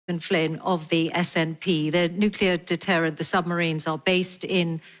Flynn of the SNP. The nuclear deterrent, the submarines, are based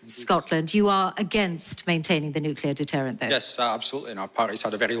in Scotland. You are against maintaining the nuclear deterrent, though? Yes, absolutely. And our party's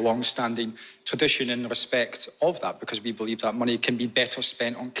had a very long-standing tradition in respect of that, because we believe that money can be better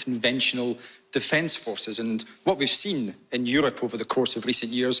spent on conventional defence forces. And what we've seen in Europe over the course of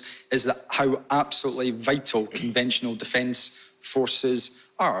recent years is that how absolutely vital conventional defence forces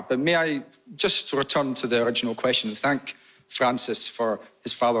are. But may I just return to the original question and thank Francis for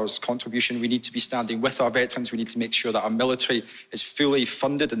his father's contribution. We need to be standing with our veterans. We need to make sure that our military is fully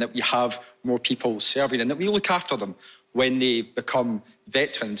funded and that we have more people serving and that we look after them when they become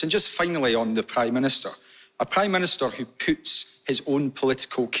veterans. And just finally on the Prime Minister, a Prime Minister who puts his own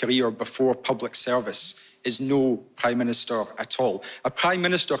political career before public service is no Prime Minister at all. A Prime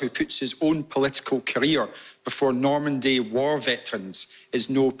Minister who puts his own political career before Normandy war veterans is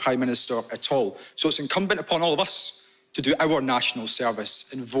no Prime Minister at all. So it's incumbent upon all of us to do our national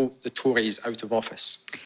service and vote the Tories out of office.